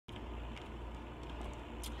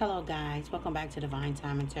Hello guys, welcome back to Divine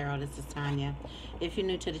Time and Tarot. This is Tanya. If you're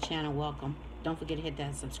new to the channel, welcome. Don't forget to hit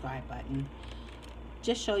that subscribe button.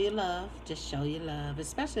 Just show your love. Just show your love,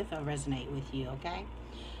 especially if I resonate with you, okay?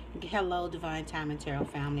 Hello Divine Time and Tarot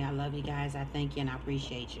family. I love you guys. I thank you and I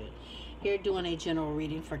appreciate you. Here doing a general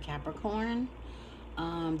reading for Capricorn.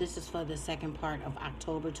 This is for the second part of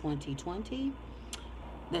October 2020.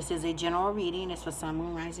 This is a general reading. It's for Sun,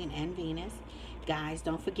 Moon, Rising, and Venus. Guys,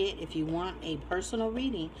 don't forget, if you want a personal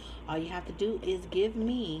reading, all you have to do is give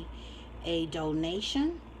me a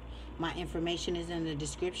donation. My information is in the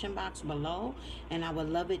description box below, and I would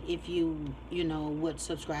love it if you would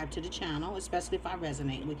subscribe to the channel, especially if I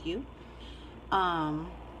resonate with you.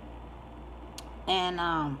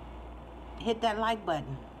 Hit that like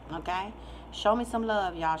button, okay? Show me some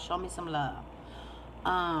love, y'all. Show me some love.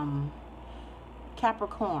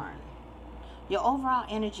 Capricorn, your overall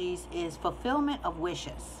energies is fulfillment of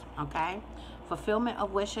wishes, okay? Fulfillment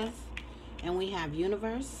of wishes. And we have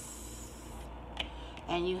universe.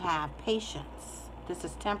 And you have patience. This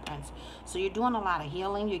is temperance. So you're doing a lot of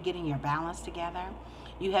healing. You're getting your balance together.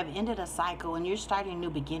 You have ended a cycle and you're starting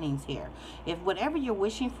new beginnings here. If whatever you're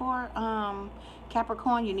wishing for,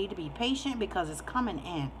 Capricorn, you need to be patient because it's coming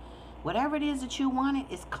in. Whatever it is that you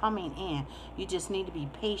wanted is coming in. You just need to be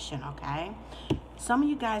patient, okay? Some of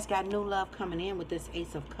you guys got new love coming in with this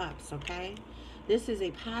Ace of Cups, okay? This is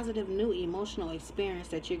a positive, new emotional experience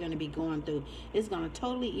that you're going to be going through. It's going to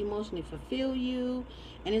totally emotionally fulfill you,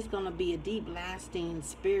 and it's going to be a deep, lasting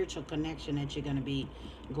spiritual connection that you're going to be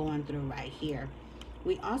going through right here.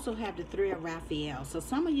 We also have the Three of Raphael. So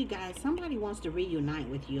some of you guys, somebody wants to reunite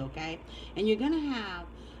with you, okay? And you're going to have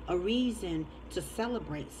a reason to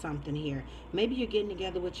celebrate something here. Maybe you're getting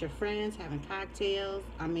together with your friends, having cocktails.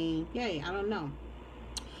 I mean, yay, I don't know.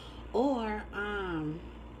 Or,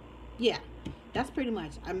 yeah, that's pretty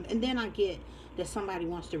much. And then I get that somebody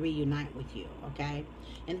wants to reunite with you, okay?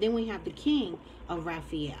 And then we have the King of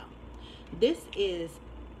Raphael. This is,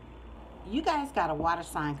 you guys got a water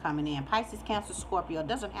sign coming in. Pisces, Cancer, Scorpio. It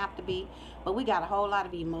doesn't have to be, but we got a whole lot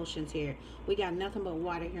of emotions here. We got nothing but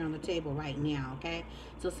water here on the table right now, okay?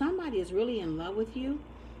 So somebody is really in love with you,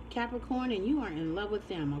 Capricorn, and you are in love with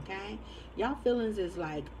them, okay? Y'all feelings is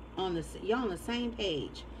like y'all on the same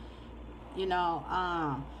page. You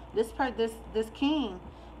know, this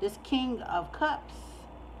king of cups,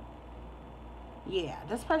 yeah,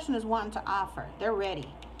 this person is wanting to offer. They're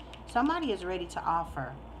ready. Somebody is ready to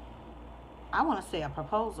offer. I want to say a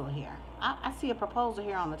proposal here. I see a proposal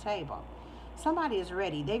here on the table. Somebody is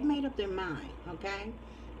ready. They've made up their mind, okay?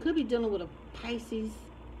 Could be dealing with a Pisces,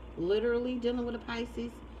 literally dealing with a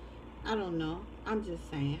Pisces. I don't know. I'm just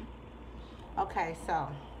saying. Okay, so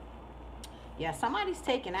yeah, somebody's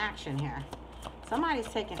taking action here. Somebody's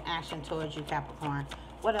taking action towards you, Capricorn.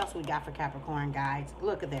 What else we got for Capricorn, guys?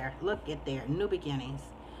 Look at there. Look at there. New beginnings.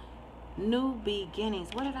 New beginnings.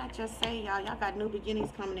 What did I just say, y'all? Y'all got new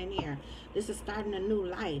beginnings coming in here. This is starting a new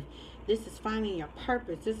life. This is finding your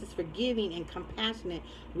purpose. This is forgiving and compassionate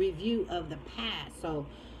review of the past. So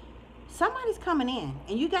somebody's coming in,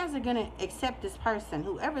 and you guys are going to accept this person,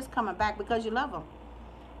 whoever's coming back, because you love them.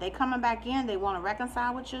 They coming back in. They want to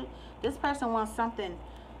reconcile with you. This person wants something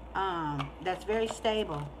that's very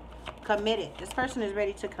stable, committed. This person is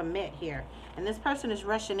ready to commit here. And this person is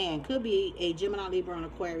rushing in. Could be a Gemini, Libra, and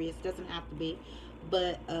Aquarius. Doesn't have to be.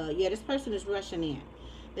 But, yeah, this person is rushing in.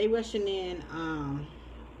 They rushing in.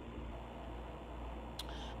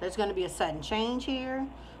 There's going to be a sudden change here.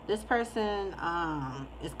 This person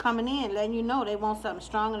is coming in, letting you know they want something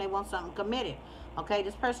strong and they want something committed. Okay,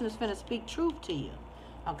 this person is finna speak truth to you.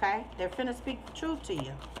 Okay, they're finna speak the truth to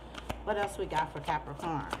you. What else we got for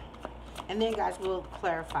Capricorn? And then, guys, we'll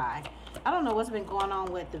clarify. I don't know what's been going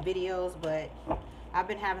on with the videos, but I've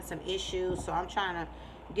been having some issues, so I'm trying to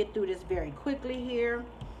get through this very quickly here.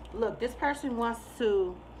 Look, this person wants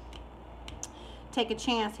to take a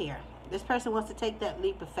chance here. This person wants to take that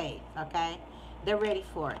leap of faith, okay? They're ready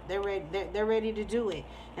for it. They're ready to do it.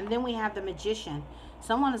 And then we have the Magician.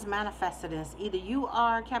 Someone is manifesting this. Either you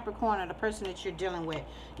are Capricorn or the person that you're dealing with.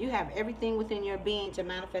 You have everything within your being to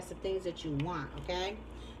manifest the things that you want, okay?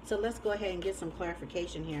 So let's go ahead and get some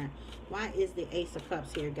clarification here. Why is the Ace of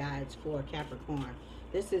Cups here, guys, for Capricorn?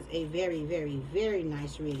 This is a very, very, very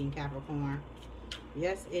nice reading, Capricorn.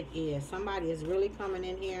 Yes, it is. Somebody is really coming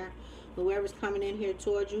in here. Whoever's coming in here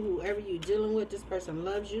towards you, whoever you're dealing with, this person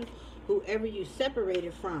loves you. Whoever you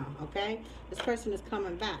separated from, okay? This person is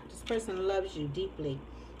coming back. This person loves you deeply.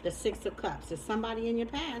 The Six of Cups. Is somebody in your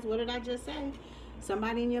past. What did I just say?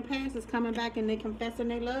 Somebody in your past is coming back and they confessing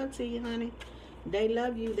their love to you, honey. They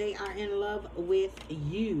love you. They are in love with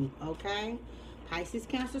you, okay? Pisces,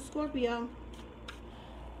 Cancer, Scorpio.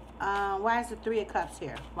 Why is the Three of Cups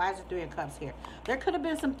here? Why is the Three of Cups here? There could have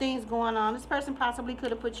been some things going on. This person possibly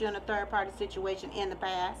could have put you in a third-party situation in the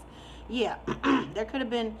past. Yeah, there could have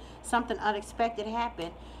been something unexpected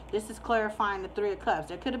happen. This is clarifying the Three of Cups.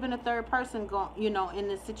 There could have been a third person going, in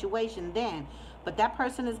this situation then, but that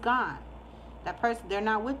person is gone. That person, they're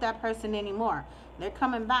not with that person anymore. They're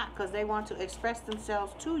coming back because they want to express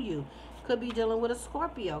themselves to you. Could be dealing with a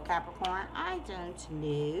Scorpio, Capricorn. I don't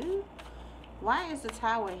know. Why is the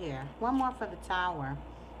Tower here? One more for the Tower.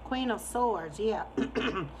 Queen of Swords, yeah.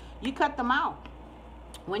 You cut them out.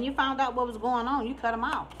 When you found out what was going on, you cut them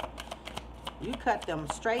out. You cut them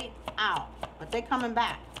straight out. But they coming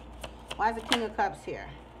back. Why is the King of Cups here?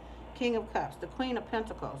 King of Cups, the Queen of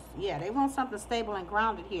Pentacles. Yeah, they want something stable and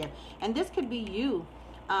grounded here. And this could be you,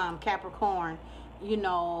 Capricorn.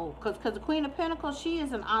 Because the Queen of Pentacles, she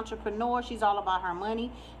is an entrepreneur. She's all about her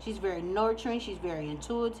money. She's very nurturing. She's very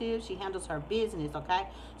intuitive. She handles her business, okay?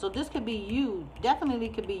 So this could be you. Definitely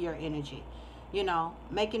could be your energy,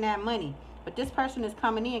 making that money. But this person is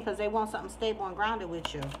coming in because they want something stable and grounded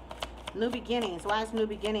with you. New beginnings. Why is new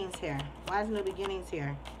beginnings here? Why is new beginnings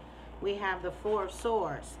here? We have the Four of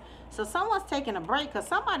Swords. So someone's taking a break because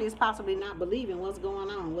somebody is possibly not believing what's going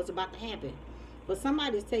on, what's about to happen. But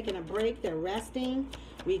somebody's taking a break. They're resting,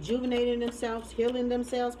 rejuvenating themselves, healing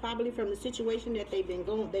themselves, probably from the situation that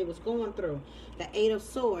they was going through. The Eight of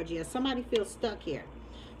Swords. Yeah, somebody feels stuck here.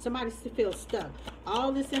 Somebody feels stuck.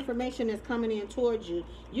 All this information that's coming in towards you,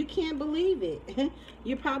 you can't believe it.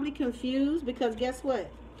 You're probably confused because guess what,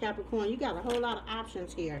 Capricorn? You got a whole lot of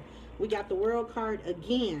options here. We got the World card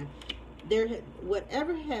again.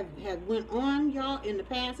 Whatever have went on, y'all, in the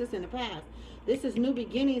past is in the past. This is new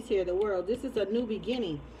beginnings here, the World. This is a new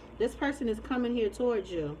beginning. This person is coming here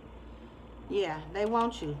towards you. Yeah, they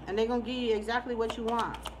want you. And they're going to give you exactly what you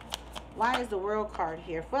want. Why is the World card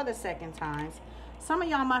here for the second time? Some of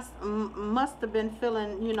y'all must have been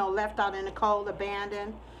feeling, left out in the cold,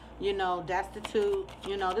 abandoned, destitute.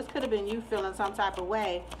 This could have been you feeling some type of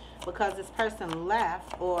way because this person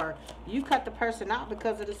left, or you cut the person out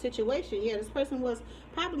because of the situation. Yeah, this person was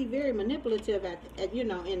probably very manipulative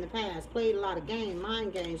in the past, played a lot of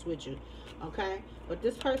mind games with you, okay? But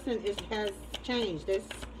this person has changed.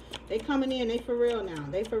 They coming in, they for real now.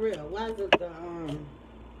 They for real. Why is it the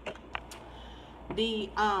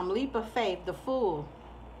leap of faith, the Fool?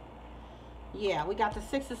 Yeah, we got the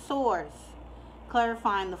Six of Swords,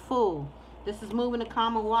 clarifying the Fool. This is moving to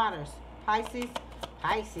calmer waters.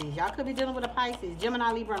 Pisces. Y'all could be dealing with a Pisces,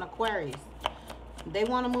 Gemini, Libra, and Aquarius. They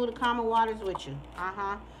want to move to calmer waters with you.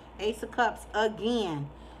 Ace of Cups again.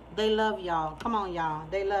 They love y'all. Come on, y'all.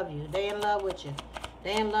 They love you. They in love with you.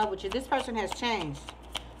 They in love with you. This person has changed.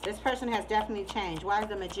 This person has definitely changed. Why is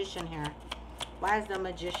the Magician here? Why is the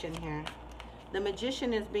Magician here? The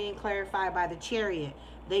Magician is being clarified by the Chariot.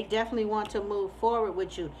 They definitely want to move forward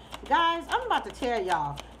with you. Guys, I'm about to tell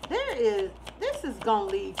y'all, this is going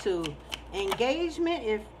to lead to engagement,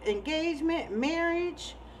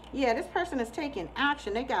 marriage. Yeah, this person is taking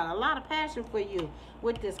action. They got a lot of passion for you.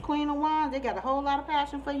 With this Queen of Wands, they got a whole lot of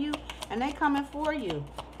passion for you, and they coming for you.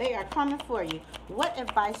 They are coming for you. What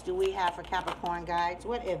advice do we have for Capricorn, guys?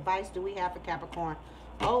 What advice do we have for Capricorn?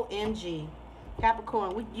 OMG.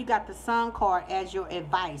 Capricorn, you got the Sun card as your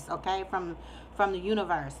advice, okay, from the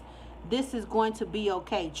universe. This is going to be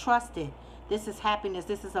okay. Trust it. This is happiness.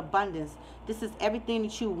 This is abundance. This is everything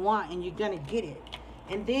that you want, and you're going to get it.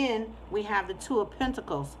 And then we have the Two of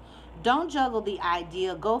Pentacles. Don't juggle the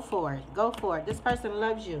idea. Go for it. Go for it. This person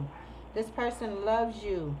loves you. This person loves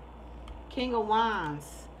you. King of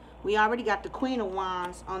Wands. We already got the Queen of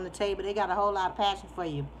Wands on the table. They got a whole lot of passion for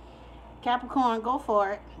you. Capricorn, go for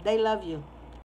it. They love you.